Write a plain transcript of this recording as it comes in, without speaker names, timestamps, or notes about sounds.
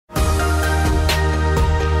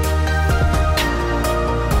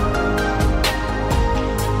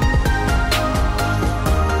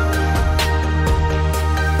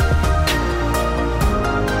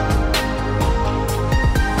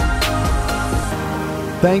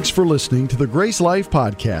Thanks for listening to the Grace Life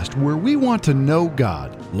Podcast, where we want to know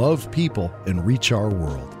God, love people, and reach our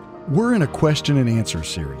world. We're in a question and answer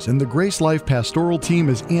series, and the Grace Life pastoral team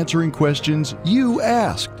is answering questions you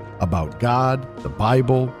asked about God, the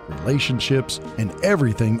Bible, relationships, and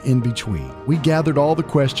everything in between. We gathered all the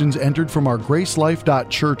questions entered from our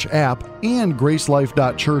gracelife.church app and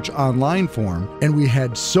gracelife.church online form, and we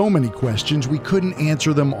had so many questions we couldn't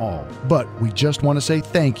answer them all. But we just want to say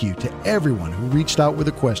thank you to everyone who reached out with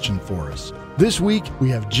a question for us. This week, we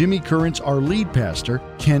have Jimmy Currence, our lead pastor,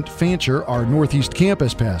 Kent Fancher, our Northeast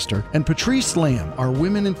Campus pastor, and Patrice Lamb, our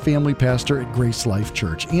women and family pastor at Grace Life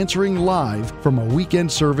Church, answering live from a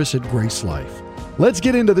weekend service at Grace Life. Let's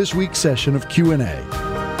get into this week's session of Q&A.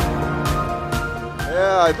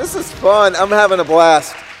 Yeah, this is fun. I'm having a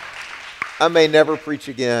blast. I may never preach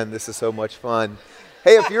again. This is so much fun.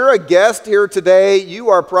 Hey, if you're a guest here today, you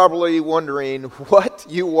are probably wondering what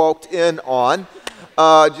you walked in on.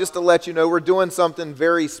 Just to let you know, we're doing something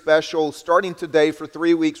very special. Starting today for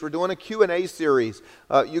 3 weeks, we're doing a Q&A series.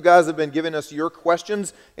 You guys have been giving us your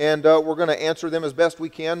questions, and we're going to answer them as best we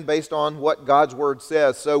can based on what God's Word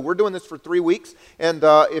says. So we're doing this for 3 weeks, and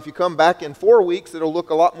if you come back in 4 weeks, it'll look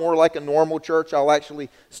a lot more like a normal church. I'll actually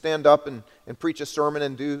stand up and preach a sermon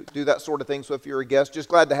and do that sort of thing. So if you're a guest, just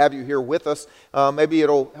glad to have you here with us. Maybe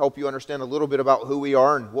it'll help you understand a little bit about who we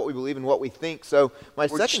are and what we believe and what we think. So my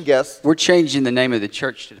second guest... We're changing the name of the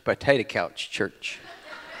church to the Potato Couch Church.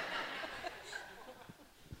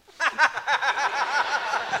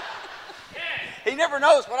 He never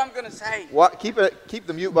knows what I'm going to say. Keep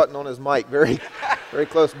the mute button on his mic very, very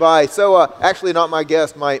close by. So actually not my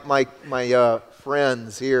guest, my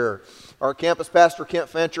friends here. Our campus pastor, Kent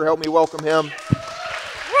Fancher, help me welcome him. Woo!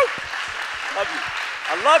 Love you.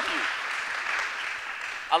 I love you.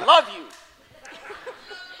 I love you.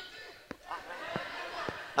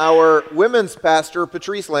 Our women's pastor,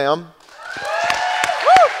 Patrice Lamb.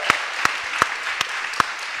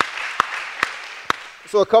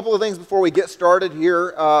 So a couple of things before we get started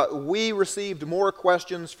here. We received more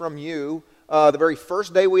questions from you the very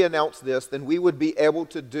first day we announced this than we would be able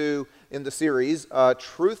to do in the series.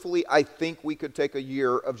 Truthfully, I think we could take a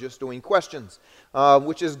year of just doing questions,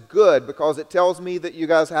 which is good because it tells me that you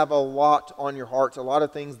guys have a lot on your hearts, a lot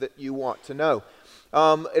of things that you want to know.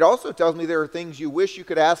 It also tells me there are things you wish you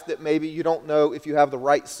could ask that maybe you don't know if you have the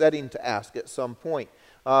right setting to ask at some point.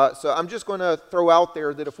 So I'm just going to throw out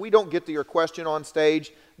there that if we don't get to your question on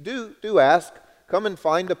stage, do ask. Come and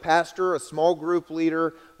find a pastor, a small group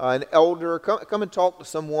leader, an elder. Come and talk to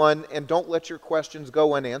someone, and don't let your questions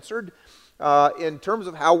go unanswered. In terms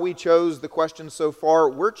of how we chose the questions so far,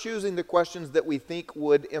 we're choosing the questions that we think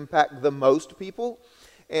would impact the most people,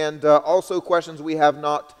 and also questions we have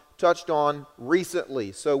not touched on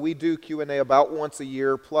recently. So we do Q&A about once a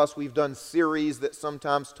year, plus we've done series that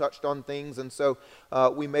sometimes touched on things, and so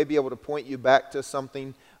we may be able to point you back to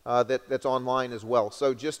something that's online as well.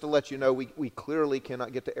 So just to let you know, we clearly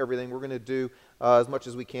cannot get to everything. We're going to do as much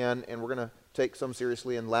as we can, and we're going to take some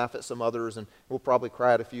seriously and laugh at some others, and we'll probably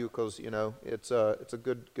cry at a few because, you know, it's a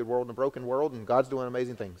good world and a broken world, and God's doing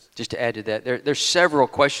amazing things. Just to add to that, there's several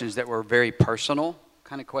questions that were very personal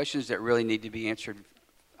kind of questions that really need to be answered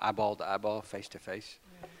eyeball to eyeball, face to face,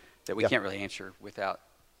 that we can't really answer without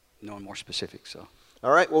knowing more specifics. So. All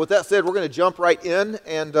right, well, with that said, we're going to jump right in,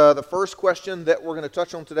 and the first question that we're going to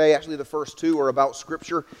touch on today, actually the first two are about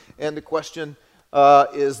Scripture, and the question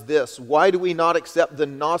is this: why do we not accept the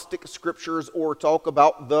Gnostic Scriptures or talk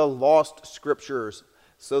about the lost Scriptures?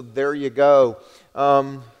 So there you go.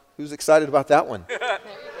 Who's excited about that one?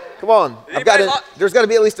 Come on, there's got to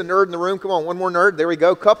be at least a nerd in the room. Come on, one more nerd. There we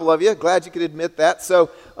go, couple of you. Glad you could admit that.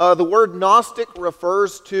 So the word Gnostic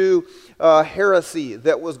refers to heresy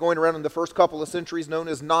that was going around in the first couple of centuries known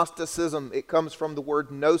as Gnosticism. It comes from the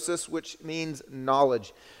word gnosis, which means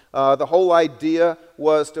knowledge. The whole idea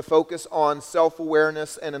was to focus on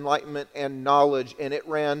self-awareness and enlightenment and knowledge, and it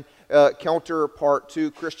ran counterpart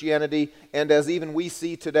to Christianity. And as even we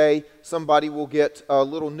see today, somebody will get a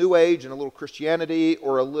little New Age and a little Christianity,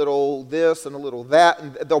 or a little this and a little that,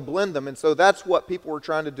 and they'll blend them. And so that's what people were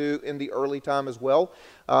trying to do in the early time as well.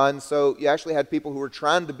 And so you actually had people who were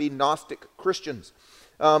trying to be Gnostic Christians.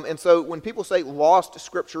 And so when people say lost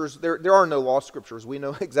Scriptures, there are no lost Scriptures. We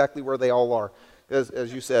know exactly where they all are.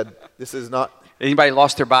 As you said, this is not... Anybody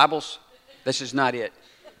lost their Bibles? This is not it.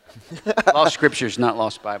 Lost Scriptures, not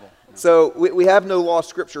lost Bible. So we have no lost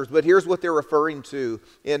Scriptures, but here's what they're referring to.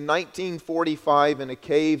 In 1945, in a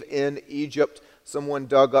cave in Egypt, someone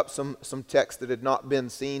dug up some text that had not been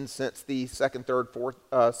seen since the 2nd, 3rd,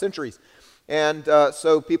 4th centuries. And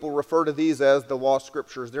so people refer to these as the lost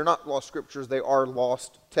Scriptures. They're not lost Scriptures, they are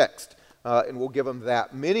lost text. and we'll give them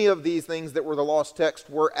that. Many of these things that were the lost text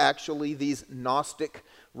were actually these Gnostic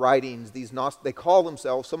writings. They call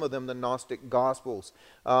themselves, some of them, the Gnostic Gospels.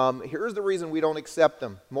 Here's the reason we don't accept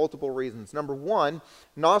them. Multiple reasons. Number one,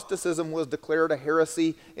 Gnosticism was declared a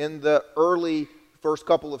heresy in the early first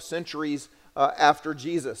couple of centuries after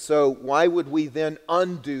Jesus. So why would we then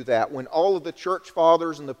undo that when all of the church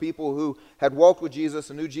fathers and the people who had walked with Jesus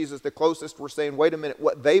and knew Jesus the closest were saying, wait a minute,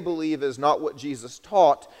 what they believe is not what Jesus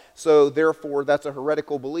taught, so therefore that's a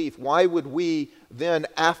heretical belief. Why would we then,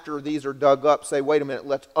 after these are dug up, say, wait a minute,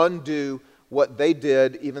 let's undo what they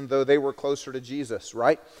did, even though they were closer to Jesus,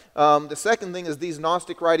 right? The second thing is these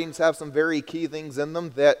Gnostic writings have some very key things in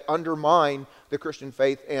them that undermine the Christian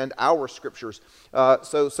faith and our scriptures.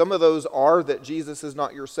 So some of those are that Jesus is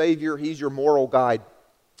not your Savior, He's your moral guide.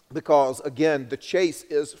 Because, again, the chase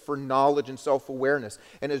is for knowledge and self-awareness.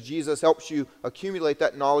 And as Jesus helps you accumulate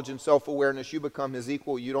that knowledge and self-awareness, you become His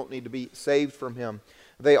equal. You don't need to be saved from Him.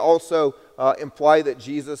 They also imply that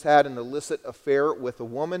Jesus had an illicit affair with a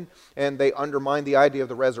woman, and they undermine the idea of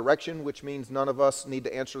the resurrection, which means none of us need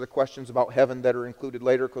to answer the questions about heaven that are included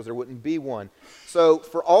later because there wouldn't be one. So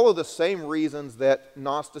for all of the same reasons that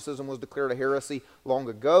Gnosticism was declared a heresy long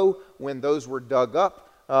ago, when those were dug up,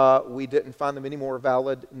 we didn't find them any more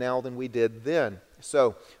valid now than we did then.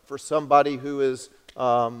 So for somebody who is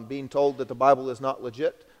being told that the Bible is not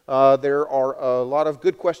legit, there are a lot of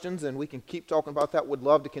good questions, and we can keep talking about that. Would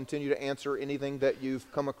love to continue to answer anything that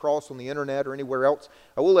you've come across on the internet or anywhere else.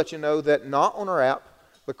 I will let you know that not on our app,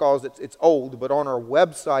 because it's old, but on our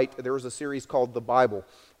website there was a series called The Bible,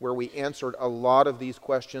 where we answered a lot of these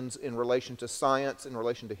questions in relation to science, in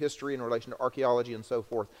relation to history, in relation to archaeology, and so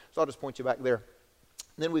forth. So I'll just point you back there.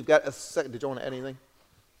 And then we've got a second. Did you want to add anything?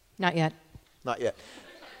 Not yet. Not yet.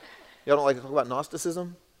 Y'all don't like to talk about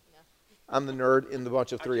Gnosticism? I'm the nerd in the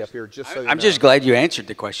bunch of three up here, just so you know. I'm just glad you answered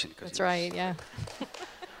the question. That's right, yeah.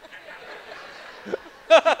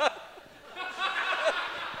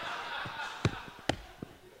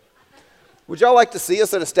 Would y'all like to see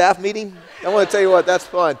us at a staff meeting? I want to tell you what, that's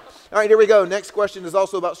fun. All right, here we go. Next question is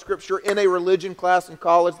also about Scripture. In a religion class in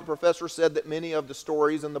college, the professor said that many of the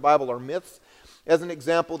stories in the Bible are myths. As an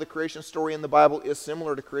example, the creation story in the Bible is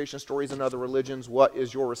similar to creation stories in other religions. What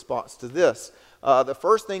is your response to this? The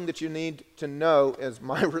first thing that you need to know is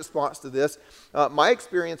my response to this. My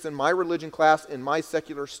experience in my religion class in my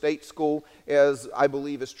secular state school, as I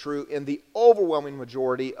believe is true in the overwhelming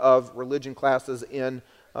majority of religion classes in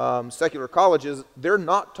secular colleges, they're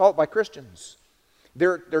not taught by Christians.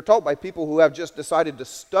 They're taught by people who have just decided to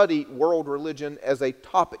study world religion as a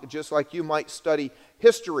topic, just like you might study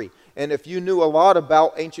history. And if you knew a lot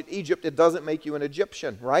about ancient Egypt, it doesn't make you an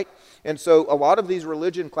Egyptian, right? And so a lot of these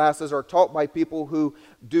religion classes are taught by people who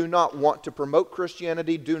do not want to promote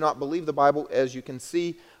Christianity, do not believe the Bible, as you can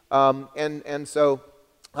see. And so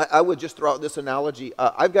I would just throw out this analogy.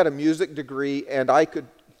 I've got a music degree, and I could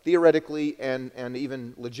theoretically and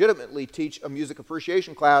even legitimately teach a music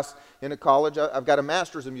appreciation class in a college. I've got a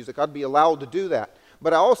master's in music. I'd be allowed to do that.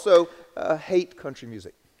 But I also hate country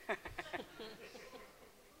music.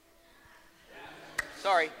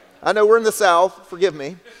 Sorry. I know we're in the South, forgive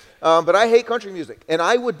me, but I hate country music. And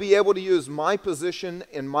I would be able to use my position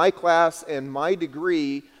in my class and my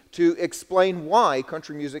degree to explain why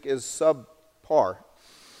country music is subpar.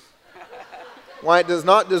 Why it does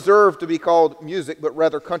not deserve to be called music, but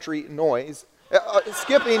rather country noise.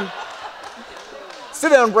 Skipping. Sit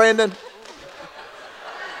down, Brandon.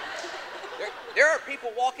 There are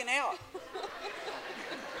people walking out.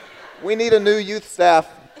 We need a new youth staff.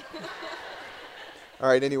 All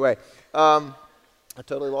right, anyway. I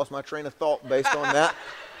totally lost my train of thought based on that.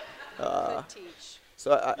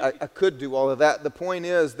 So I could do all of that. The point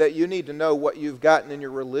is that you need to know what you've gotten in your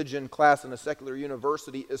religion class in a secular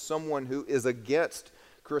university is someone who is against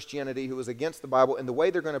Christianity, who is against the Bible, and the way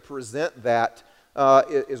they're going to present that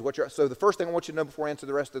is what you're... So the first thing I want you to know before I answer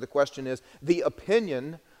the rest of the question is the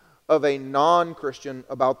opinion of a non-Christian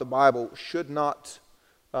about the Bible should not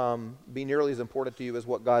be nearly as important to you as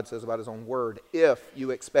what God says about His own Word if you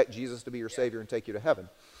expect Jesus to be your Savior and take you to heaven.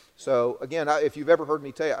 So again, if you've ever heard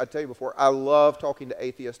me tell you, I tell you before, I love talking to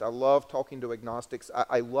atheists. I love talking to agnostics.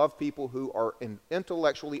 I love people who are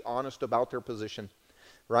intellectually honest about their position,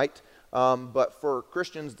 right? But for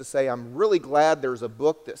Christians to say, I'm really glad there's a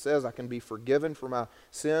book that says I can be forgiven for my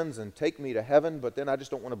sins and take me to heaven, but then I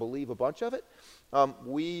just don't want to believe a bunch of it,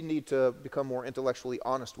 we need to become more intellectually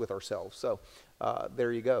honest with ourselves. So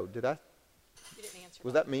there you go. Did I? You didn't answer.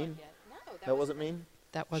 Was that mean? No, that wasn't mean?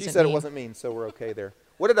 That wasn't She said mean. it wasn't mean, so we're okay there.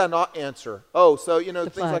 What did I not answer? Oh, so, you know,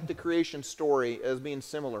 The things flood. like the creation story as being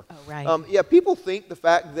similar. Oh, right. Yeah, people think the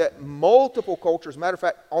fact that multiple cultures, matter of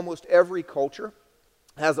fact, almost every culture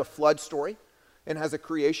has a flood story and has a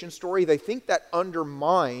creation story. They think that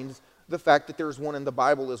undermines the fact that there's one in the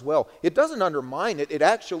Bible as well. It doesn't undermine it. It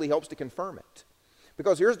actually helps to confirm it.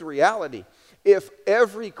 Because here's the reality. If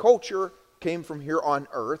every culture came from here on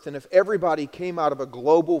earth, and if everybody came out of a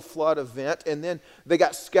global flood event, and then they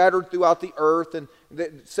got scattered throughout the earth and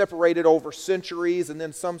separated over centuries, and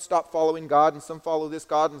then some stop following God, and some follow this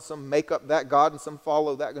God, and some make up that God, and some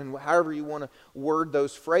follow that, and however you want to word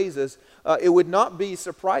those phrases, it would not be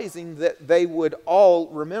surprising that they would all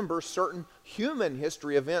remember certain human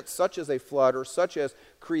history events, such as a flood or such as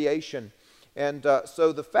creation. And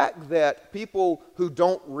so the fact that people who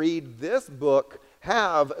don't read this book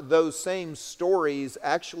have those same stories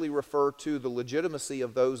actually refer to the legitimacy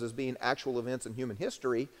of those as being actual events in human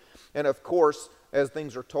history. And of course, as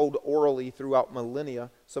things are told orally throughout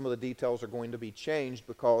millennia, some of the details are going to be changed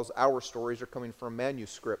because our stories are coming from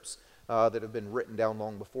manuscripts that have been written down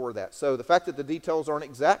long before that. So the fact that the details aren't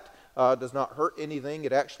exact does not hurt anything.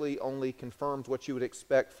 It actually only confirms what you would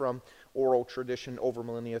expect from oral tradition over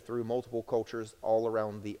millennia through multiple cultures all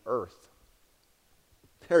around the earth.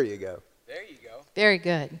 There you go. There you go. Very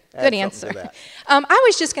good. Add Good something answer. to that. I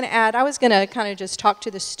was just going to add, I was going to kind of just talk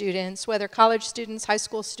to the students, whether college students, high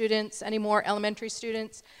school students, any more elementary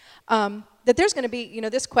students, that there's going to be, you know,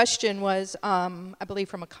 this question was, I believe,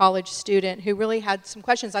 from a college student who really had some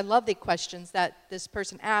questions. I love the questions that this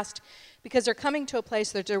person asked because they're coming to a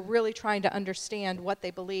place that they're really trying to understand what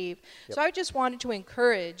they believe. Yep. So I just wanted to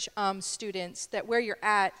encourage students that where you're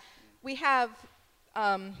at, we have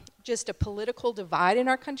just a political divide in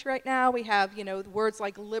our country right now. We have, you know, words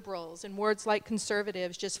like liberals and words like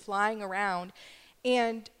conservatives just flying around.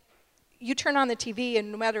 And you turn on the TV,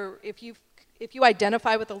 and no matter if you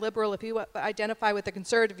identify with a liberal, if you identify with a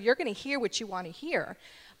conservative, you're going to hear what you want to hear.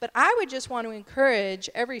 But I would just want to encourage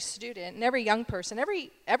every student and every young person,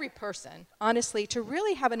 every person, honestly, to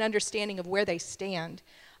really have an understanding of where they stand.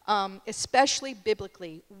 Especially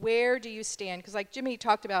biblically, where do you stand? Because like Jimmy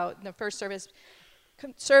talked about in the first service,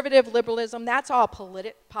 conservative liberalism, that's all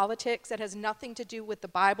politics. That has nothing to do with the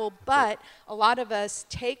Bible, but a lot of us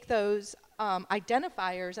take those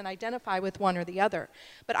identifiers and identify with one or the other.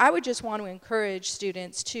 But I would just want to encourage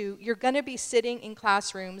students to, you're going to be sitting in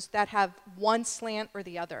classrooms that have one slant or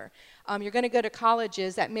the other. You're going to go to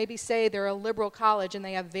colleges that maybe say they're a liberal college and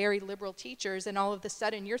they have very liberal teachers, and all of a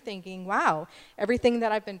sudden you're thinking, wow, everything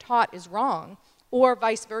that I've been taught is wrong, or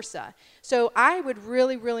vice versa. So I would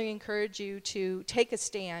really, really encourage you to take a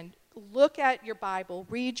stand. Look at your Bible,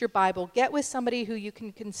 read your Bible, get with somebody who you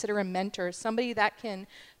can consider a mentor, somebody that can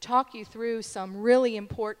talk you through some really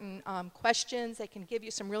important questions. They can give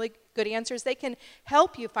you some really good answers. They can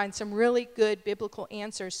help you find some really good biblical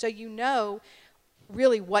answers so you know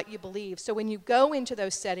really what you believe. So when you go into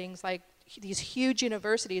those settings like these huge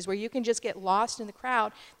universities where you can just get lost in the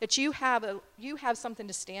crowd, that you have something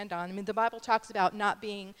to stand on. I mean, the Bible talks about not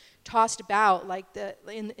being tossed about like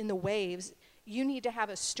in the waves. You need to have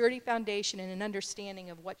a sturdy foundation and an understanding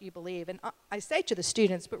of what you believe. And I say to the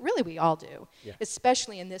students, but really we all do,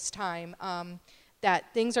 especially in this time,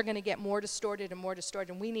 that things are going to get more distorted,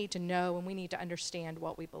 and we need to know and we need to understand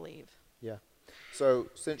what we believe. Yeah. So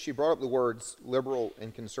since you brought up the words liberal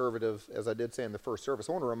and conservative, as I did say in the first service,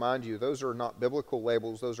 I want to remind you those are not biblical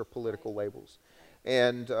labels, those are political labels.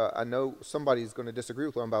 And I know somebody's going to disagree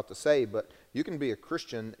with what I'm about to say, but you can be a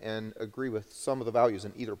Christian and agree with some of the values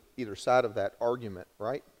in either side of that argument,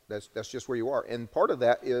 right? That's just where you are. And part of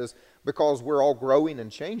that is because we're all growing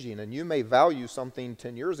and changing, and you may value something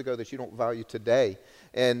 10 years ago that you don't value today.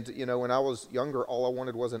 And, you know, when I was younger, all I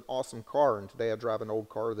wanted was an awesome car, and today I drive an old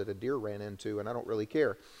car that a deer ran into, and I don't really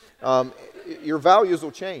care. Your values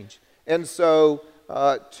will change. And so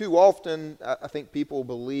too often, I think people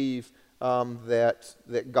believe that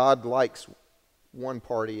God likes one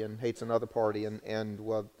party and hates another party, and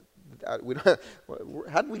well,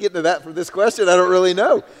 how did we get into that for this question? I don't really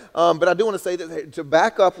know. But I do want to say that to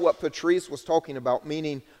back up what Patrice was talking about,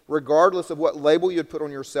 meaning regardless of what label you'd put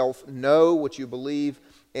on yourself, know what you believe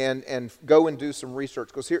and go and do some research.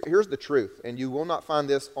 Because here's the truth, and you will not find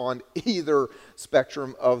this on either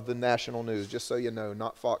spectrum of the national news, just so you know,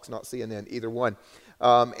 not Fox, not CNN, either one.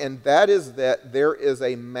 And that is that there is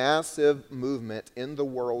a massive movement in the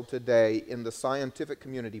world today in the scientific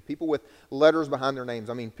community, people with letters behind their names,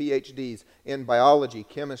 I mean PhDs in biology,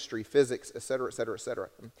 chemistry, physics, et cetera,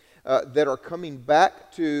 that are coming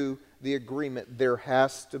back to the agreement there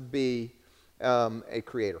has to be a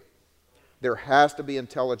creator. There has to be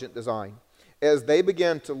intelligent design. as they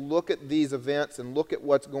begin to look at these events and look at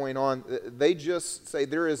what's going on, they just say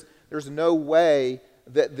there's no way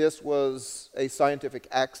that this was a scientific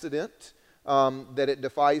accident, that it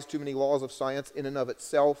defies too many laws of science in and of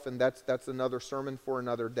itself, and that's another sermon for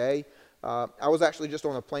another day. I was actually just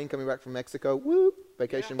on a plane coming back from Mexico,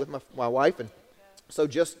 vacation with my wife, and so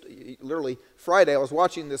just literally Friday I was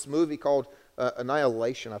watching this movie called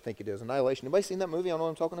Annihilation, I think it is. Annihilation. Anybody seen that movie? I don't know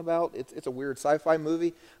what I'm talking about. It's a weird sci-fi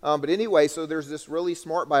movie. But anyway, so there's this really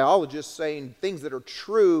smart biologist saying things that are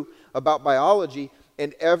true about biology,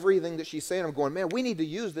 and everything that she's saying, I'm going, man, we need to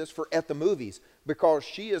use this for at the movies, because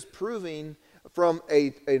she is proving from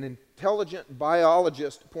an intelligent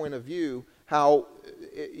biologist point of view how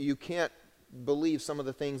you can't believe some of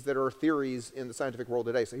the things that are theories in the scientific world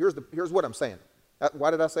today. So here's what I'm saying.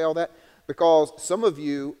 Why did I say all that? Because some of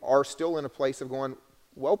you are still in a place of going,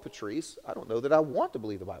 well, Patrice, I don't know that I want to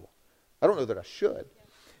believe the Bible. I don't know that I should.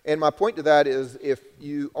 And my point to that is, if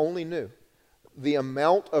you only knew the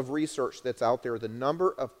amount of research that's out there, the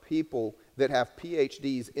number of people that have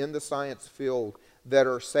PhDs in the science field that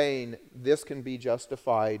are saying this can be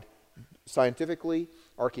justified scientifically,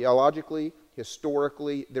 archaeologically,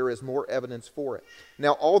 historically, there is more evidence for it.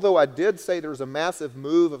 Now, although I did say there's a massive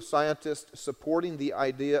move of scientists supporting the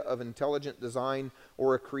idea of intelligent design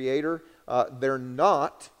or a creator, they're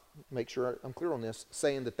not, make sure I'm clear on this,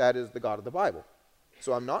 saying that that is the God of the Bible.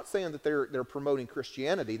 So I'm not saying that they're promoting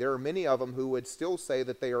Christianity. There are many of them who would still say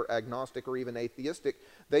that they are agnostic or even atheistic.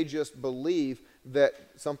 They just believe that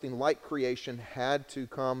something like creation had to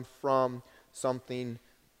come from something,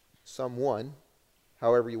 someone,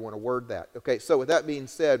 however you want to word that. Okay, so with that being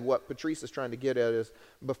said, what Patrice is trying to get at is,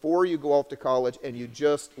 before you go off to college and you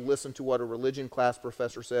just listen to what a religion class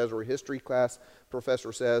professor says or a history class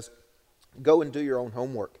professor says, go and do your own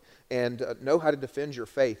homework and know how to defend your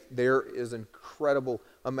faith. There is an incredible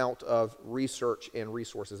amount of research and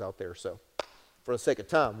resources out there. So for the sake of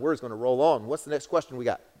time, we're just going to roll on. What's the next question we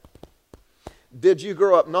got? Did you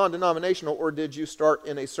grow up non-denominational, or did you start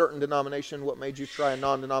in a certain denomination? What made you try a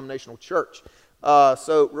non-denominational church?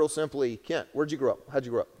 So real simply, Kent, where'd you grow up? How'd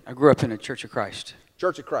you grow up? I grew up in a Church of Christ.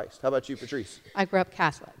 Church of Christ. How about you, Patrice? I grew up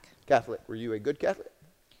Catholic. Catholic. Were you a good Catholic?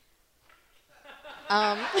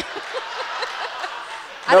 I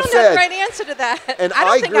don't know the right answer to that. And I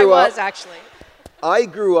don't think I was, actually. I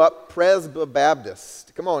grew up Presbyterian.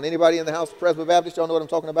 Come on, anybody in the house Presbyterian? Y'all know what I'm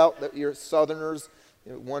talking about? You're Southerners.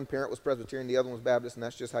 You know, one parent was Presbyterian, the other one was Baptist, and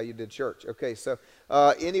that's just how you did church. Okay, so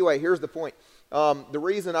anyway, here's the point. The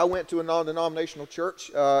reason I went to a non-denominational church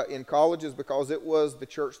in college is because it was the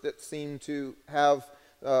church that seemed to have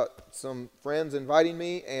some friends inviting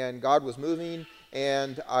me, and God was moving,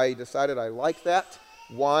 and I decided I liked that.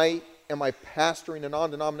 Why am I pastoring a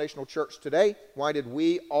non-denominational church today? Why did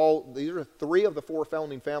we all, these are 3 of the 4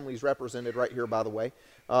 founding families represented right here, by the way.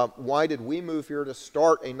 Why did we move here to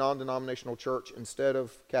start a non-denominational church instead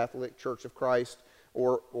of Catholic, Church of Christ,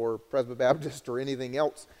 or Presbyterian Baptist, or anything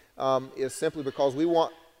else? Is simply because we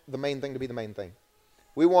want the main thing to be the main thing.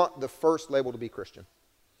 We want the first label to be Christian.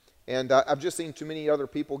 And I've just seen too many other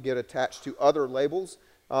people get attached to other labels,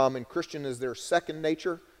 and Christian is their second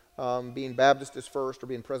nature. Being Baptist is first, or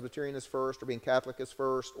being Presbyterian is first, or being Catholic is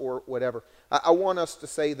first, or whatever. I want us to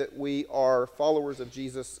say that we are followers of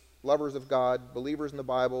Jesus, lovers of God, believers in the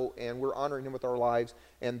Bible, and we're honoring Him with our lives,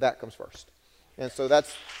 and that comes first. And so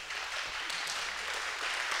that's...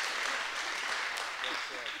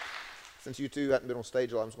 Since you two haven't been on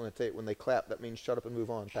stage a lot, I'm just going to tell you, when they clap, that means shut up and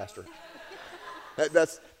move on, Pastor.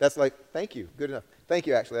 That's like, thank you, good enough. Thank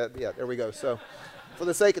you, actually. Yeah, there we go. So, for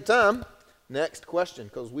the sake of time, next question,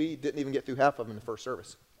 because we didn't even get through half of them in the first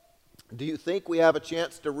service. Do you think we have a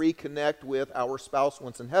chance to reconnect with our spouse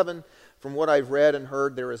once in heaven? From what I've read and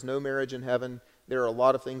heard, there is no marriage in heaven. There are a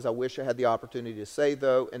lot of things I wish I had the opportunity to say,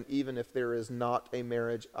 though, and even if there is not a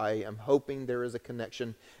marriage, I am hoping there is a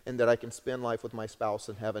connection and that I can spend life with my spouse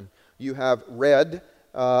in heaven. You have read,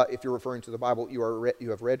 if you're referring to the Bible, you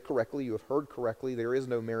have read correctly, you have heard correctly. There is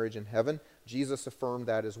no marriage in heaven. Jesus affirmed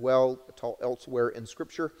that as well, taught elsewhere in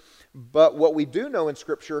Scripture. But what we do know in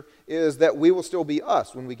Scripture is that we will still be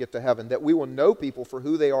us when we get to heaven, that we will know people for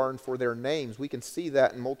who they are and for their names. We can see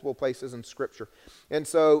that in multiple places in Scripture. And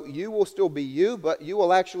so you will still be you, but you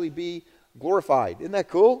will actually be glorified. Isn't that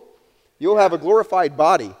cool? You'll have a glorified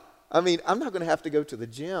body. I mean, I'm not going to have to go to the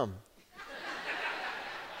gym.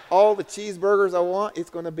 All the cheeseburgers I want, it's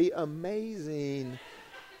going to be amazing.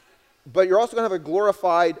 But you're also going to have a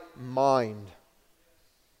glorified mind.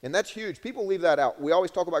 And that's huge. People leave that out. We always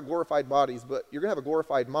talk about glorified bodies, but you're going to have a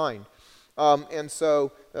glorified mind. And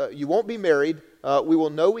so you won't be married. We will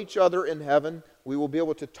know each other in heaven. We will be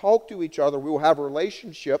able to talk to each other. We will have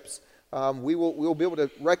relationships. we'll be able to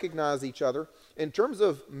recognize each other. In terms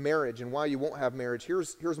of marriage and why you won't have marriage,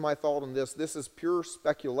 here's my thought on this. This is pure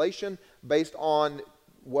speculation based on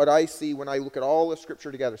what I see when I look at all of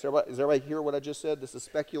Scripture together. So does everybody hear what I just said? This is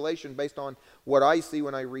speculation based on what I see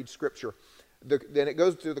when I read Scripture. Then it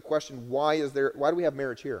goes to the question, why do we have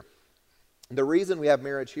marriage here? The reason we have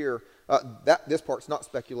marriage here, this part's not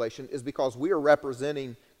speculation, is because we are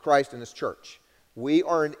representing Christ and His church. We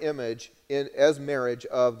are an image as marriage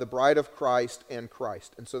of the bride of Christ and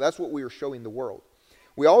Christ. And so that's what we are showing the world.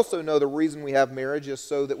 We also know the reason we have marriage is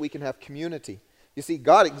so that we can have community. You see,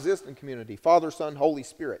 God exists in community. Father, Son, Holy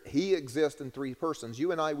Spirit. He exists in three persons.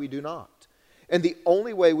 You and I, we do not. And the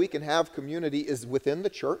only way we can have community is within the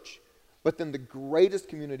church. But then the greatest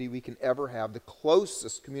community we can ever have, the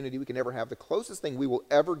closest community we can ever have, the closest thing we will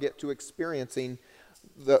ever get to experiencing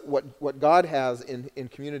what God has in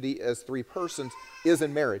community as three persons is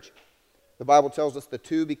in marriage. The Bible tells us the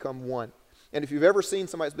two become one. And if you've ever seen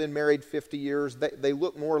somebody that's been married 50 years, they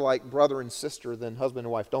look more like brother and sister than husband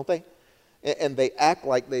and wife, don't they? And they act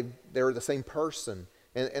like they're the same person.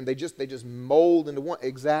 And they just mold into one.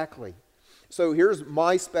 Exactly. So here's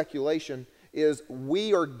my speculation, is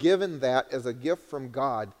we are given that as a gift from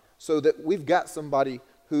God so that we've got somebody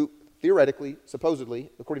who theoretically, supposedly,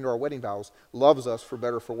 according to our wedding vows, loves us for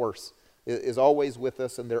better or for worse, is always with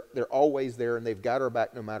us, and they're always there, and they've got our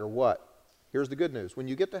back no matter what. Here's the good news. When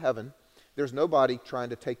you get to heaven, there's nobody trying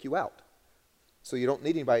to take you out. So you don't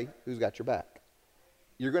need anybody who's got your back.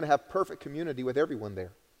 You're going to have perfect community with everyone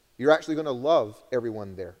there. You're actually going to love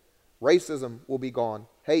everyone there. Racism will be gone.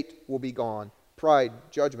 Hate will be gone. Pride,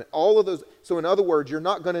 judgment, all of those. So in other words, you're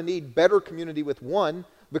not going to need better community with one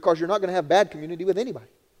because you're not going to have bad community with anybody.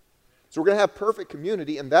 So we're going to have perfect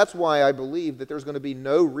community, and that's why I believe that there's going to be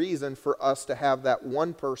no reason for us to have that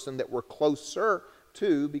one person that we're closer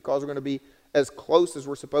to, because we're going to be as close as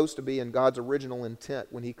we're supposed to be in God's original intent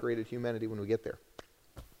when He created humanity when we get there.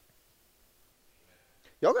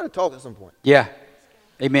 Y'all got to talk at some point. Yeah.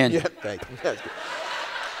 Amen. Yeah, thank you. That's good.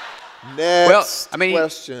 Next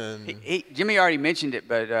question. Jimmy already mentioned it,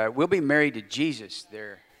 but we'll be married to Jesus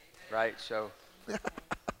there, right? So, hey.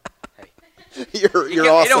 You're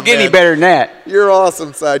awesome, it don't get man. any better than that. You're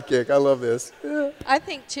awesome sidekick. I love this. I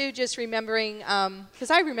think, too, just remembering,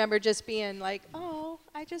 because I remember just being like, oh,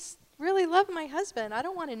 I just really love my husband. I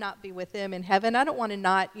don't want to not be with him in heaven. I don't want to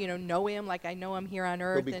not, know him like I know him here on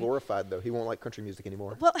earth. He'll be glorified, though. He won't like country music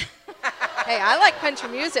anymore. Well, hey, I like country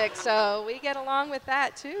music, so we get along with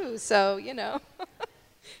that, too. So,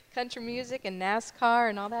 country music and NASCAR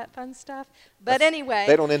and all that fun stuff. But anyway.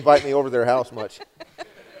 They don't invite me over to their house much.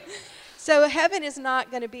 So heaven is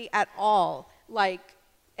not going to be at all like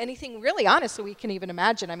anything really honestly we can even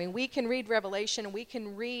imagine. I mean, we can read Revelation and we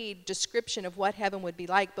can read description of what heaven would be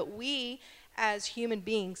like, but we as human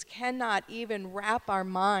beings cannot even wrap our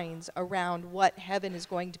minds around what heaven is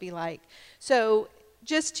going to be like. So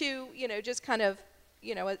just to, just kind of,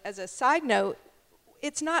 as a side note,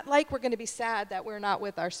 it's not like we're going to be sad that we're not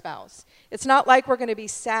with our spouse. It's not like we're going to be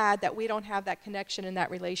sad that we don't have that connection in that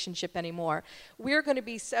relationship anymore. We're going to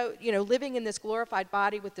be so, living in this glorified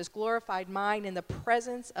body with this glorified mind in the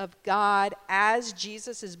presence of God as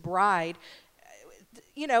Jesus' bride.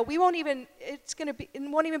 We won't even, it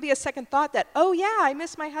won't even be a second thought that, oh yeah, I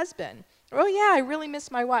miss my husband. Or, oh yeah, I really miss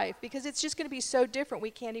my wife. Because it's just going to be so different we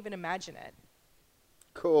can't even imagine it.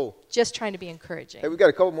 Cool. Just trying to be encouraging. Hey, we've got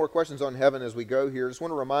a couple more questions on heaven as we go here. Just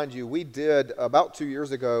want to remind you, we did about 2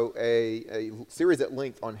 years ago a series at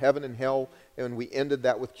length on heaven and hell, and we ended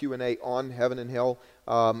that with Q&A on heaven and hell.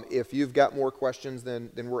 If you've got more questions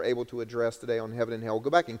than we're able to address today on heaven and hell, go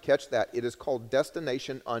back and catch that. It is called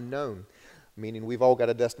Destination Unknown, meaning we've all got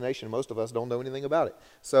a destination. Most of us don't know anything about it.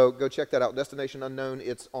 So go check that out, Destination Unknown.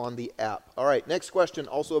 It's on the app. All right, next question,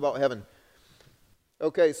 also about heaven.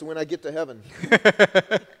 Okay, so when I get to heaven,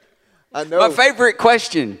 I know... My favorite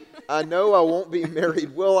question. I know I won't be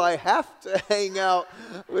married. Will I have to hang out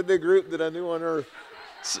with the group that I knew on earth?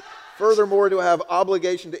 Furthermore, do I have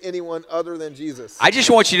obligation to anyone other than Jesus? I just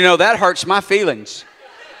want you to know that hurts my feelings,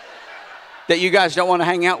 that you guys don't want to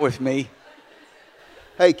hang out with me.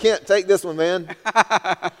 Hey, Kent, take this one, man.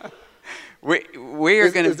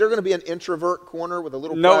 Is there going to be an introvert corner with a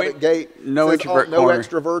little private gate? No introvert corner. No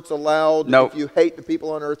extroverts allowed. No. If you hate the people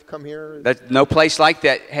on earth, come here. That's no place like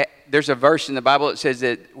that. There's a verse in the Bible that says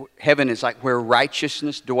that heaven is like where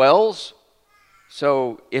righteousness dwells.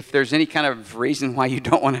 So if there's any kind of reason why you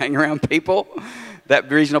don't want to hang around people, that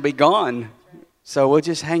reason will be gone. So we'll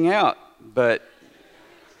just hang out. But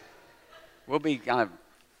we'll be kind of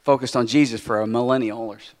focused on Jesus for a millennial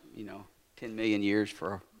or 10 million years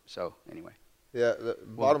so anyway. Yeah, the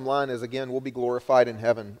bottom line is, again, we'll be glorified in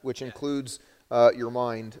heaven, which includes your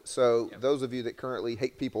mind. So those of you that currently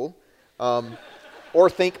hate people or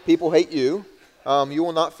think people hate you, you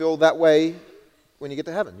will not feel that way when you get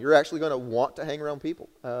to heaven. You're actually going to want to hang around people,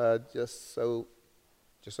 just so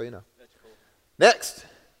you know. That's cool. Next,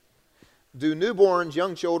 do newborns,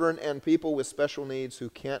 young children, and people with special needs who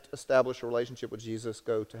can't establish a relationship with Jesus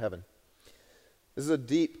go to heaven? This is a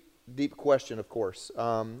deep question, of course.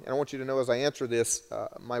 And I want you to know as I answer this,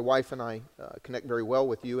 my wife and I connect very well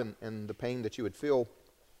with you and the pain that you would feel.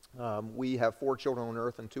 We have 4 children on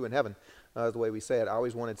earth and 2 in heaven, the way we say it. I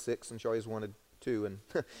always wanted 6 and she always wanted 2, and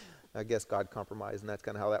I guess God compromised, and that's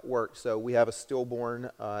kind of how that worked. So we have a stillborn,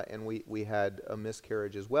 and we had a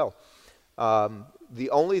miscarriage as well. The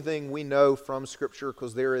only thing we know from Scripture,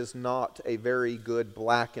 because there is not a very good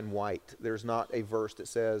black and white, there's not a verse that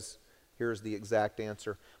says, here's the exact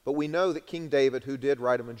answer. But we know that King David, who did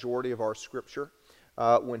write a majority of our Scripture,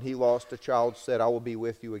 when he lost a child, said, I will be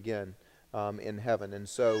with you again in heaven. And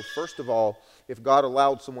so, first of all, if God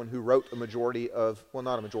allowed someone who wrote a majority of, well,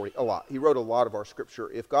 not a majority, a lot. He wrote a lot of our Scripture.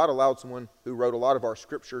 If God allowed someone who wrote a lot of our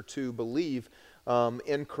Scripture to believe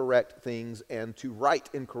incorrect things and to write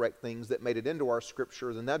incorrect things that made it into our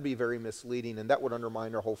Scripture, then that'd be very misleading, and that would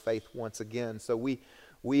undermine our whole faith once again. So we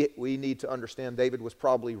need to understand David was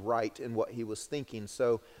probably right in what he was thinking.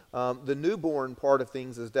 So the newborn part of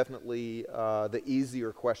things is definitely the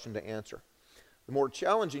easier question to answer. The more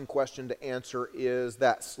challenging question to answer is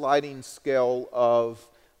that sliding scale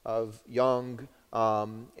of young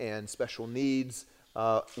and special needs.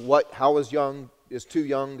 How is young? Is too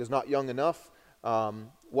young? Is not young enough?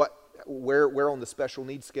 Where on the special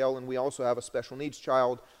needs scale? And we also have a special needs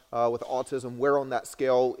child with autism. Where on that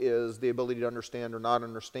scale is the ability to understand or not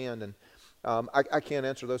understand? And I can't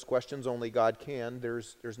answer those questions. Only God can.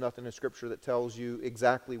 There's nothing in Scripture that tells you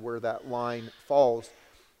exactly where that line falls.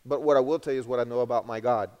 But what I will tell you is what I know about my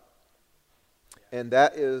God. And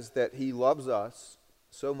that is that He loves us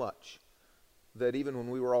so much that even when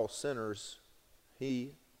we were all sinners,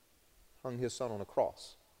 He hung His Son on a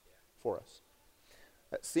cross for us.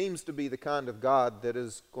 That seems to be the kind of God that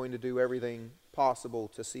is going to do everything possible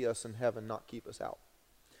to see us in heaven, not keep us out.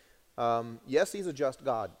 Yes, He's a just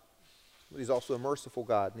God, but He's also a merciful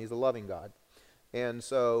God, and He's a loving God. And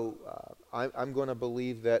so I'm going to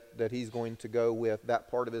believe that He's going to go with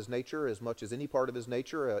that part of His nature as much as any part of His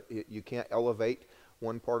nature. You can't elevate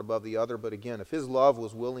one part above the other. But again, if His love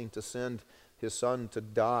was willing to send His Son to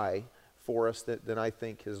die for us, then I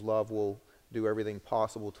think His love will do everything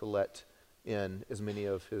possible to let in as many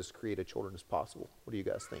of His created children as possible. What do you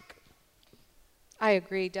guys think? I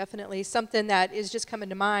agree, definitely. Something that is just coming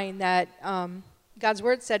to mind that God's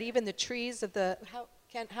Word said even the trees of the...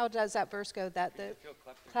 How does that verse go? That the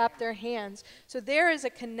clap their hands. So there is a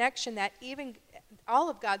connection that even all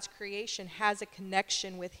of God's creation has a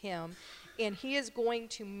connection with Him, and He is going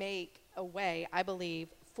to make a way, I believe,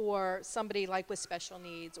 for somebody like with special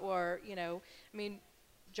needs, or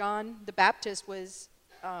John the Baptist was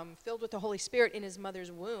filled with the Holy Spirit in his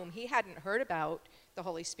mother's womb. He hadn't heard about the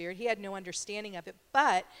Holy Spirit. He had no understanding of it,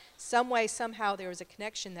 but some way, somehow, there was a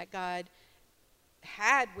connection that God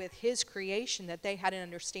had with His creation, that they had an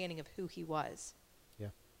understanding of who He was.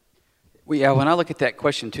 Well, when I look at that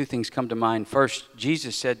question, 2 things come to mind. First,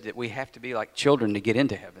 Jesus said that we have to be like children to get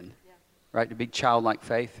into heaven, right? To be childlike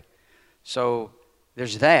faith. So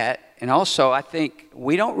there's that. And also, I think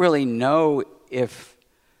we don't really know if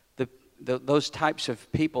those types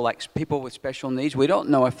of people, like people with special needs, we don't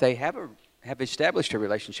know if they have established a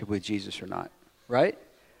relationship with Jesus or not, right?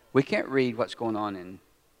 We can't read what's going on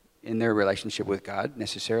in their relationship with God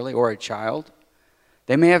necessarily, or a child.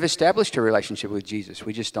 They may have established a relationship with Jesus.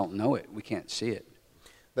 We just don't know it. We can't see it.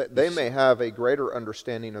 They may have a greater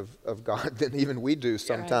understanding of God than even we do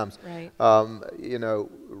sometimes. Right.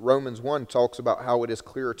 Romans 1 talks about how it is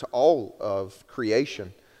clear to all of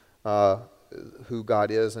creation who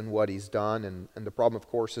God is and what He's done. And the problem, of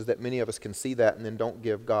course, is that many of us can see that and then don't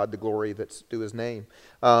give God the glory that's due His name.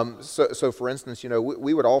 So for instance,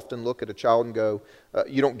 we would often look at a child and go,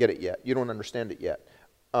 you don't get it yet. You don't understand it yet.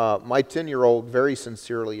 My 10-year-old very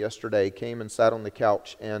sincerely yesterday came and sat on the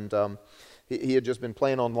couch, and he had just been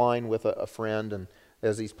playing online with a friend, and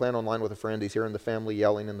as he's playing online with a friend, he's hearing the family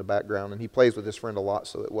yelling in the background, and he plays with his friend a lot,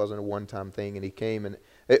 so it wasn't a one-time thing. And he came, and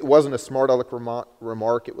it wasn't a smart aleck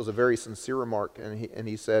remark. It was a very sincere remark, and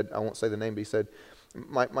he said, I won't say the name, but he said,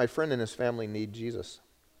 my friend and his family need Jesus.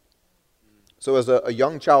 So as a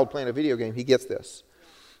young child playing a video game, he gets this.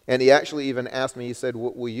 And he actually even asked me, he said,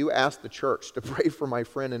 will you ask the church to pray for my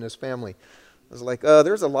friend and his family? I was like,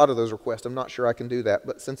 there's a lot of those requests. I'm not sure I can do that.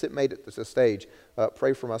 But since it made it to the stage,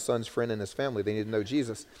 pray for my son's friend and his family. They need to know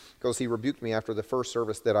Jesus. Because he rebuked me after the first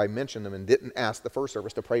service that I mentioned him and didn't ask the first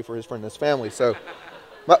service to pray for his friend and his family. So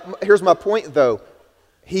here's my point, though.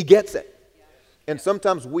 He gets it. And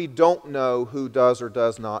sometimes we don't know who does or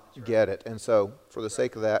does not get it. And so for the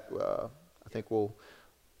sake of that, I think we'll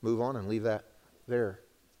move on and leave that there.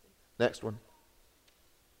 Next one.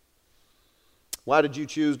 Why did you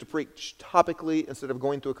choose to preach topically instead of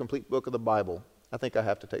going through a complete book of the Bible? I think I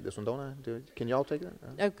have to take this one, don't I? Can y'all take that?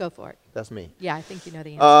 Oh, go for it. That's me. Yeah, I think you know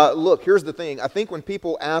the answer. Look, here's the thing. I think when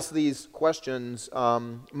people ask these questions,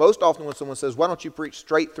 most often when someone says, why don't you preach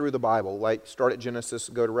straight through the Bible, like start at Genesis,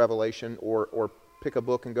 go to Revelation, or pick a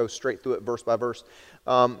book and go straight through it verse by verse,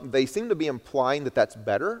 they seem to be implying that that's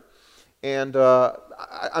better. And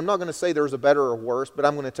I'm not going to say there's a better or worse, but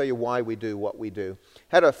I'm going to tell you why we do what we do.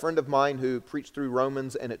 Had a friend of mine who preached through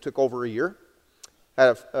Romans, and it took over a year.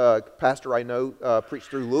 Had a pastor I know preach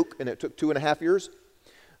through Luke, and it took 2.5 years.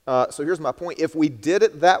 So here's my point. If we did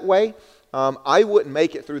it that way, I wouldn't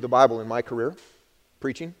make it through the Bible in my career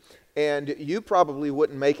preaching, and you probably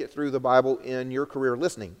wouldn't make it through the Bible in your career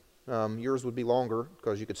listening. Yours would be longer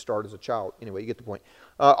because you could start as a child. Anyway, you get the point.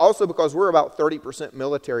 Also because we're about 30%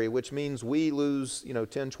 military, which means we lose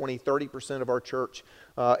 10, 20, 30% of our church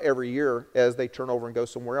every year as they turn over and go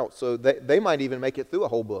somewhere else. So they might even make it through a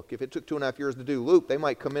whole book. If it took 2.5 years to do Luke, they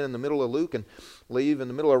might come in the middle of Luke and leave in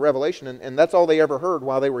the middle of Revelation, and that's all they ever heard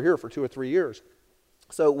while they were here for 2 or 3 years.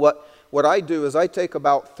 So what I do is I take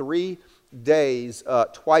about 3 days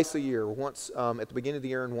twice a year, once at the beginning of the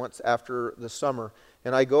year and once after the summer,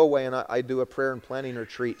 and I go away and I do a prayer and planning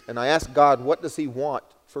retreat, and I ask God, what does He want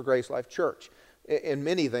for Grace Life Church? In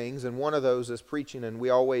many things, and one of those is preaching, and we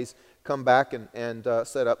always come back and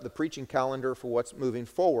set up the preaching calendar for what's moving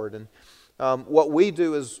forward. And what we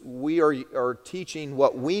do is we are teaching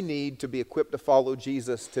what we need to be equipped to follow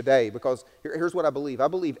Jesus today, because here's what I believe. I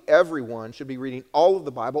believe everyone should be reading all of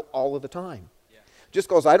the Bible all of the time. Just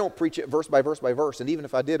because I don't preach it verse by verse by verse, and even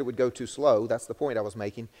if I did, it would go too slow. That's the point I was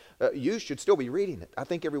making. You should still be reading it. I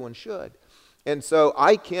think everyone should. And so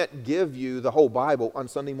I can't give you the whole Bible on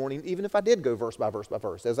Sunday morning, even if I did go verse by verse by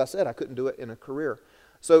verse. As I said, I couldn't do it in a career.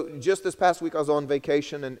 So just this past week I was on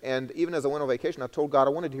vacation, and even as I went on vacation, I told God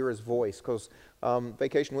I wanted to hear His voice, because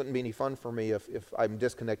vacation wouldn't be any fun for me if I'm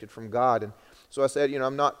disconnected from God. And so I said,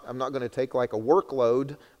 I'm not going to take like a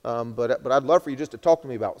workload, but I'd love for you just to talk to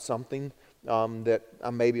me about something that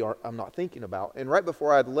I'm not thinking about. And right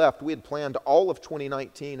before I'd left, we had planned all of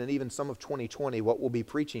 2019 and even some of 2020 what we'll be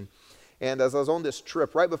preaching. And as I was on this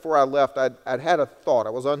trip, right before I left, I'd had a thought.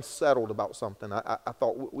 I was unsettled about something. I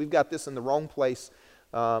thought, we've got this in the wrong place.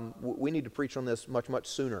 We need to preach on this much, much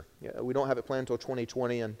sooner. We don't have it planned until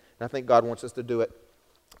 2020, and I think God wants us to do it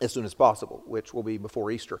as soon as possible, which will be before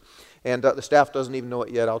Easter. And the staff doesn't even know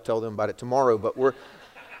it yet. I'll tell them about it tomorrow. But we're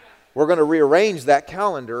going to rearrange that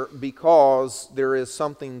calendar because there is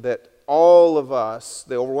something that all of us,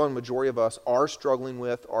 the overwhelming majority of us, are struggling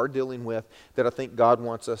with, are dealing with, that I think God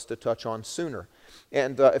wants us to touch on sooner.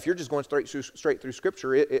 And if you're just going straight through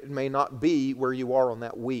Scripture, it may not be where you are on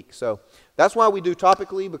that week. So that's why we do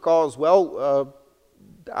topically, because,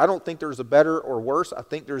 I don't think there's a better or worse. I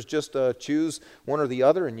think there's just choose one or the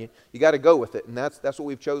other, and you got to go with it. And that's what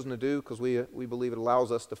we've chosen to do, because we believe it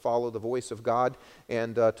allows us to follow the voice of God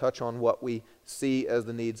and touch on what we see as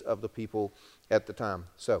the needs of the people at the time.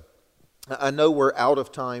 So I know we're out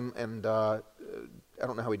of time, and I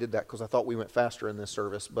don't know how we did that, because I thought we went faster in this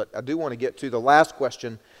service. But I do want to get to the last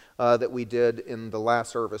question that we did in the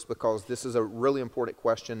last service, because this is a really important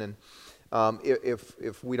question. And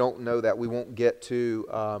if we don't know that, we won't get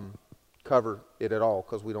to cover it at all,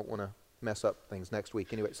 because we don't want to mess up things next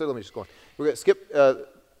week. Anyway, so let me just go on. We're going to skip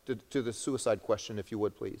to the suicide question, if you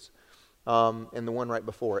would, please, and the one right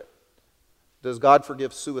before it. Does God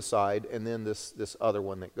forgive suicide? And then this other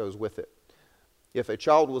one that goes with it. If a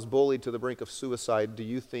child was bullied to the brink of suicide, do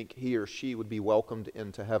you think he or she would be welcomed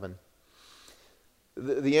into heaven?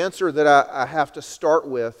 The answer that I have to start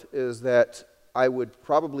with is that I would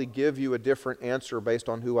probably give you a different answer based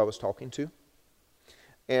on who I was talking to.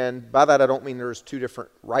 And by that I don't mean there's two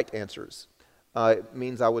different right answers. It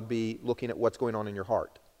means I would be looking at what's going on in your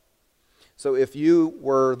heart. So if you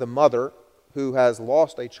were the mother who has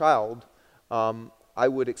lost a child, I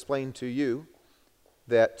would explain to you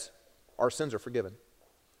that our sins are forgiven.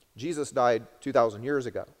 Jesus died 2,000 years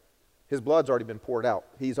ago. His blood's already been poured out.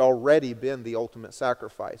 He's already been the ultimate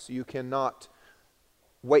sacrifice. You cannot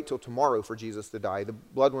wait till tomorrow for Jesus to die. The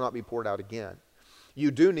blood will not be poured out again.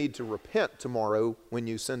 You do need to repent tomorrow when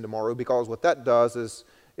you sin tomorrow, because what that does is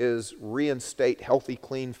is reinstate healthy,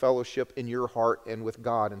 clean fellowship in your heart and with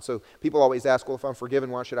God. And so people always ask, well, if I'm forgiven,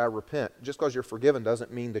 why should I repent? Just because you're forgiven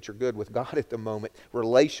doesn't mean that you're good with God at the moment,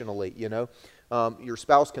 relationally, you know. Your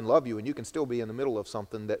spouse can love you, and you can still be in the middle of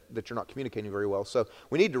something that you're not communicating very well. So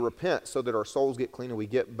we need to repent so that our souls get clean and we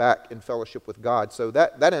get back in fellowship with God. So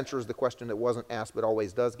that answers the question that wasn't asked but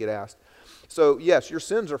always does get asked. So yes, your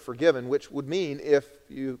sins are forgiven, which would mean if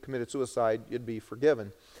you committed suicide, you'd be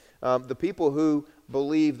forgiven. The people who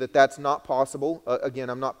believe that that's not possible, again,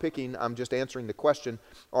 I'm not picking, I'm just answering the question,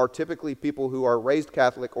 are typically people who are raised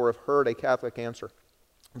Catholic or have heard a Catholic answer.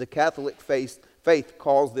 The Catholic faith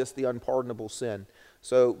calls this the unpardonable sin.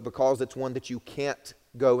 So because it's one that you can't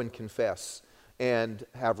go and confess and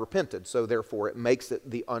have repented. So therefore it makes it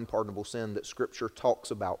the unpardonable sin that Scripture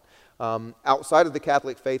talks about. Outside of the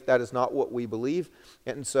Catholic faith, that is not what we believe.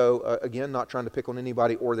 And so again, not trying to pick on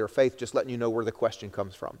anybody or their faith, just letting you know where the question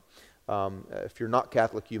comes from. If you're not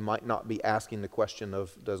Catholic, you might not be asking the question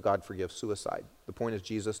of, does God forgive suicide? The point is,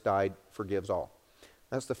 Jesus died, forgives all.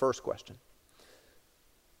 That's the first question.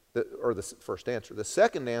 The first answer. The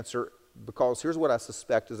second answer, because here's what I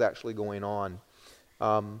suspect is actually going on,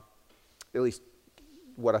 at least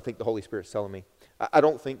what I think the Holy Spirit's telling me. I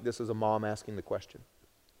don't think this is a mom asking the question.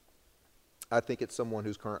 I think it's someone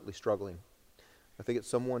who's currently struggling. I think it's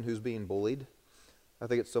someone who's being bullied. I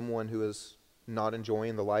think it's someone who is not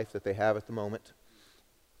enjoying the life that they have at the moment,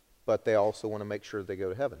 but they also want to make sure they go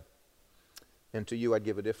to heaven. And to you, I'd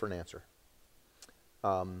give a different answer.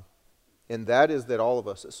 And that is that all of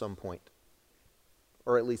us at some point,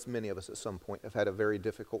 or at least many of us at some point, have had a very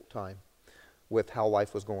difficult time with how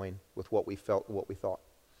life was going, with what we felt and what we thought.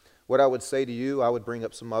 What I would say to you, I would bring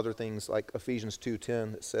up some other things like Ephesians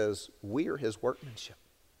 2:10 that says, we are His workmanship,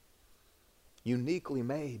 uniquely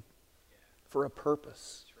made for a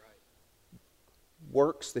purpose. That's right.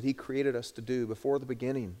 Works that He created us to do before the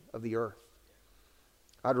beginning of the earth.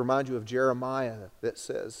 I'd remind you of Jeremiah that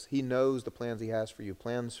says He knows the plans He has for you,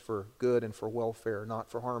 plans for good and for welfare, not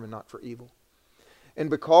for harm and not for evil. And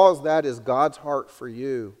because that is God's heart for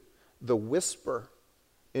you, the whisper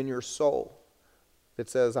in your soul that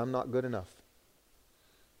says, I'm not good enough.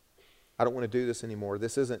 I don't want to do this anymore.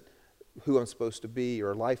 This isn't who I'm supposed to be,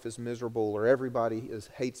 or life is miserable, or everybody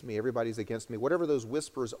hates me, everybody's against me. Whatever those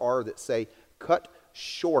whispers are that say, cut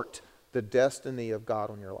short the destiny of God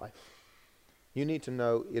on your life. You need to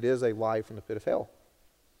know it is a lie from the pit of hell.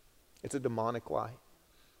 It's a demonic lie.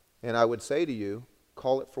 And I would say to you,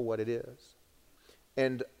 call it for what it is.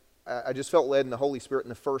 And I just felt led in the Holy Spirit in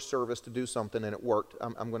the first service to do something, and it worked.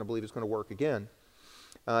 I'm going to believe it's going to work again.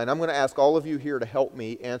 And I'm going to ask all of you here to help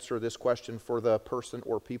me answer this question for the person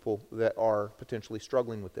or people that are potentially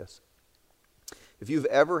struggling with this. If you've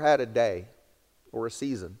ever had a day or a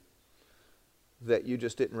season that you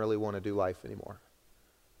just didn't really want to do life anymore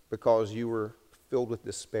because you were filled with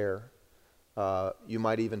despair, you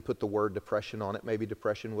might even put the word depression on it. Maybe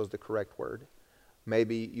depression was the correct word.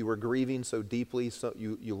 Maybe you were grieving so deeply, so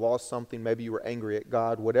you lost something. Maybe you were angry at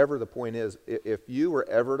God. Whatever the point is, if you were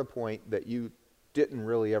ever at a point that you didn't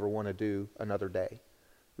really ever want to do another day,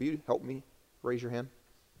 will you help me raise your hand?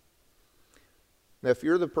 Now, if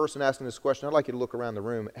you're the person asking this question, I'd like you to look around the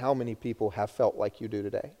room at how many people have felt like you do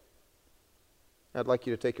today. I'd like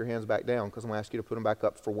you to take your hands back down because I'm going to ask you to put them back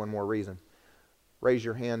up for one more reason. Raise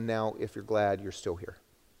your hand now if you're glad you're still here.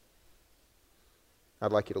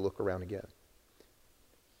 I'd like you to look around again.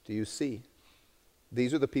 Do you see?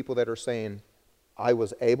 These are the people that are saying, I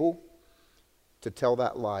was able to tell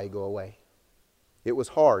that lie go away. It was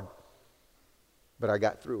hard, but I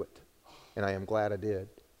got through it, and I am glad I did.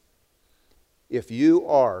 If you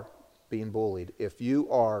are being bullied, if you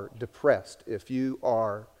are depressed, if you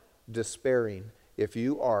are despairing, if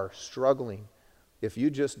you are struggling, if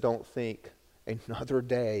you just don't think another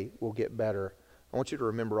day will get better, I want you to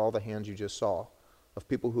remember all the hands you just saw of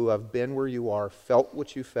people who have been where you are, felt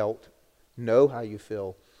what you felt, know how you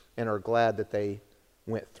feel, and are glad that they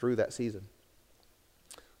went through that season.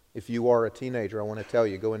 If you are a teenager, I want to tell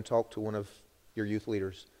you, go and talk to one of your youth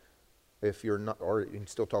leaders. If you're not, or you can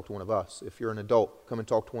still talk to one of us. If you're an adult, come and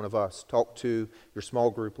talk to one of us. Talk to your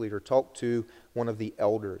small group leader. Talk to one of the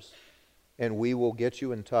elders. And we will get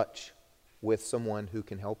you in touch with someone who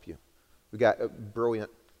can help you. We got a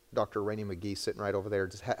brilliant Dr. Rainey McGee sitting right over there.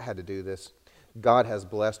 Just had to do this. God has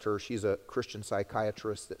blessed her. She's a Christian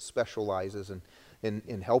psychiatrist that specializes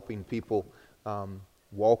in helping people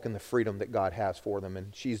walk in the freedom that God has for them.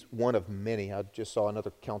 And she's one of many. I just saw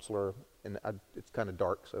another counselor, and it's kind of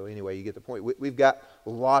dark, so anyway, you get the point. We've got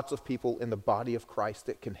lots of people in the body of Christ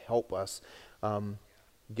that can help us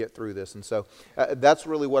get through this. And so that's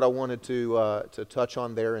really what I wanted to touch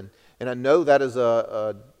on there. And I know that is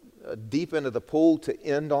a deep into the pool to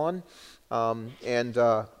end on.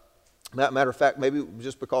 Matter of fact, maybe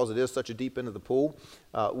just because it is such a deep end of the pool,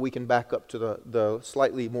 we can back up to the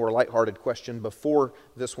slightly more lighthearted question before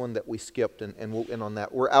this one that we skipped, and we'll end on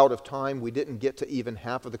that. We're out of time. We didn't get to even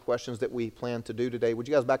half of the questions that we planned to do today. Would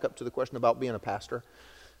you guys back up to the question about being a pastor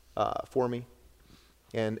for me?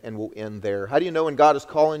 And we'll end there. How do you know when God is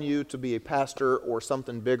calling you to be a pastor or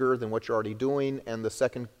something bigger than what you're already doing? And the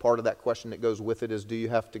second part of that question that goes with it is, do you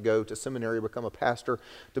have to go to seminary, become a pastor,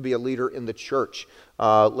 to be a leader in the church?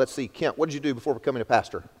 Let's see. Kent, what did you do before becoming a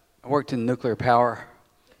pastor? I worked in nuclear power.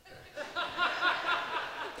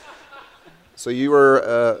 So you were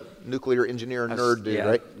a nuclear engineer nerd dude,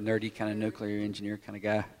 right? Nerdy kind of nuclear engineer kind of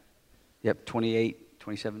guy. Yep,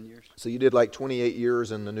 27 years. So you did like 28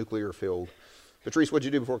 years in the nuclear field. Patrice, what did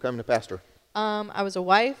you do before becoming a pastor? I was a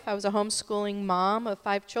wife. I was a homeschooling mom of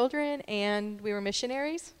 5 children, and we were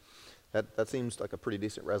missionaries. That seems like a pretty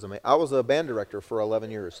decent resume. I was a band director for 11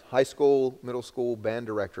 years. High school, middle school band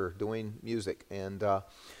director doing music. And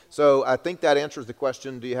so I think that answers the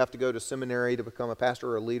question, do you have to go to seminary to become a pastor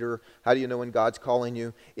or a leader? How do you know when God's calling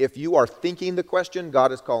you? If you are thinking the question,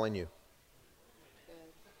 God is calling you.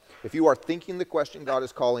 If you are thinking the question, God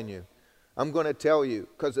is calling you. I'm going to tell you,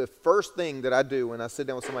 because the first thing that I do when I sit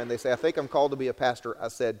down with somebody and they say, I think I'm called to be a pastor, I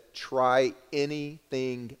said, try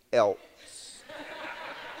anything else.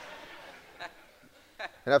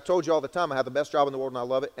 And I've told you all the time, I have the best job in the world and I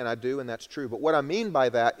love it, and I do, and that's true. But what I mean by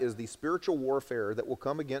that is the spiritual warfare that will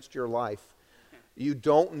come against your life. You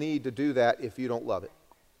don't need to do that if you don't love it.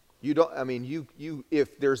 You don't, I mean,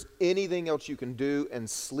 if there's anything else you can do and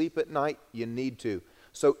sleep at night, you need to.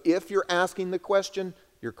 So if you're asking the question,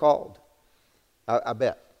 you're called. I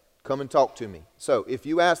bet. Come and talk to me. So if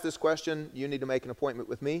you ask this question, you need to make an appointment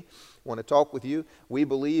with me. I want to talk with you. We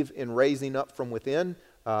believe in raising up from within,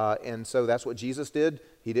 and so that's what Jesus did.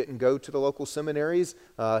 He didn't go to the local seminaries.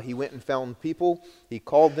 He went and found people. He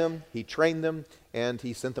called them. He trained them, and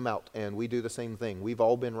he sent them out. And we do the same thing. We've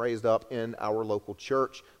all been raised up in our local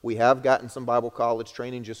church. We have gotten some Bible college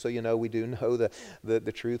training, just so you know. We do know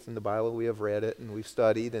the truth in the Bible. We have read it, and we've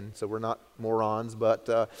studied, and so we're not morons,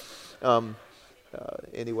 but...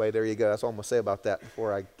 anyway, there you go. That's all I'm going to say about that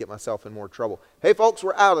before I get myself in more trouble. Hey, folks,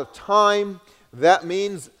 we're out of time. That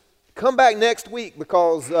means come back next week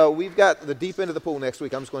because we've got the deep end of the pool next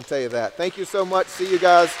week. I'm just going to tell you that. Thank you so much. See you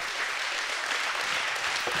guys.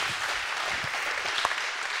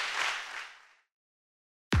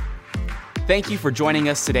 Thank you for joining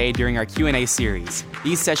us today during our Q&A series.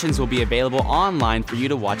 These sessions will be available online for you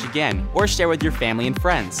to watch again or share with your family and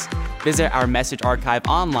friends. Visit our message archive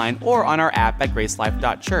online or on our app at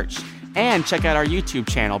gracelife.church. And check out our YouTube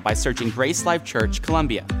channel by searching Grace Life Church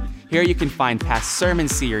Columbia. Here you can find past sermon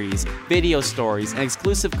series, video stories, and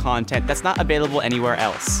exclusive content that's not available anywhere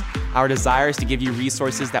else. Our desire is to give you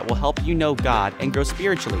resources that will help you know God and grow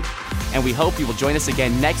spiritually. And we hope you will join us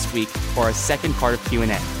again next week for our second part of Q&A.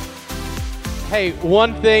 Hey,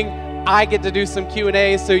 one thing, I get to do some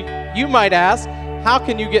Q&A, so you might ask, how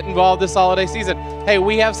can you get involved this holiday season? Hey,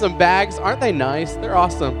 we have some bags. Aren't they nice? They're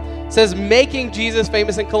awesome. It says, Making Jesus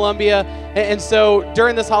Famous in Columbia. And so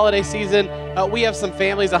during this holiday season, we have some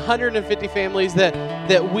families, 150 families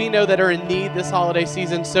that we know that are in need this holiday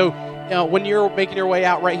season. So when you're making your way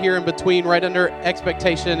out right here in between, right under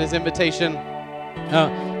expectation is invitation,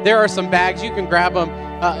 there are some bags. You can grab them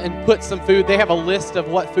and put some food. They have a list of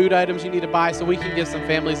what food items you need to buy so we can give some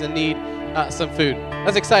families in need some food.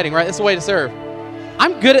 That's exciting, right? That's a way to serve.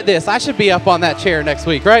 I'm good at this. I should be up on that chair next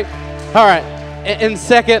week, right? All right. And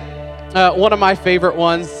second, one of my favorite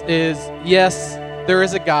ones is, yes, there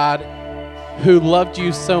is a God who loved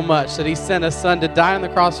you so much that he sent a son to die on the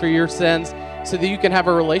cross for your sins so that you can have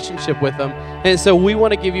a relationship with him. And so we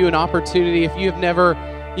want to give you an opportunity. If you have never,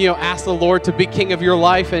 asked the Lord to be king of your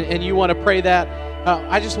life and you want to pray that,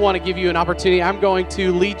 I just want to give you an opportunity. I'm going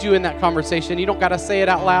to lead you in that conversation. You don't got to say it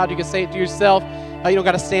out loud. You can say it to yourself. You don't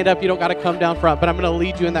got to stand up. You don't got to come down front. But I'm going to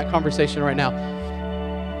lead you in that conversation right now.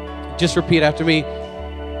 Just repeat after me.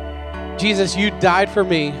 Jesus, you died for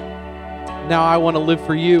me. Now I want to live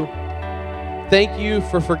for you. Thank you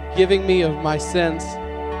for forgiving me of my sins.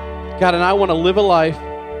 God, and I want to live a life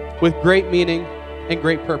with great meaning and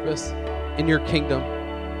great purpose in your kingdom.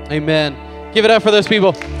 Amen. Give it up for those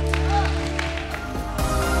people.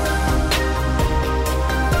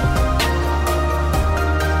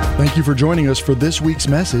 Thank you for joining us for this week's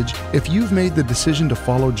message. If you've made the decision to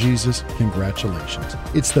follow Jesus, congratulations.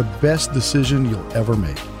 It's the best decision you'll ever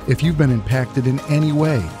make. If you've been impacted in any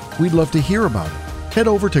way, we'd love to hear about it. head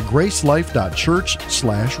over to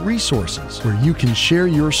gracelife.church/resources, where you can share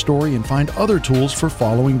your story and find other tools for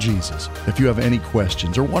following Jesus. If you have any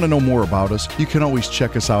questions or want to know more about us, you can always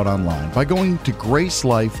check us out online by going to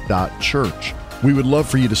gracelife.church. We would love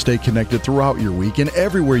for you to stay connected throughout your week and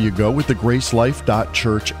everywhere you go with the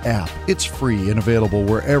gracelife.church app. It's free and available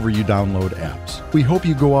wherever you download apps. We hope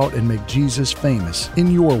you go out and make Jesus famous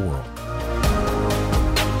in your world.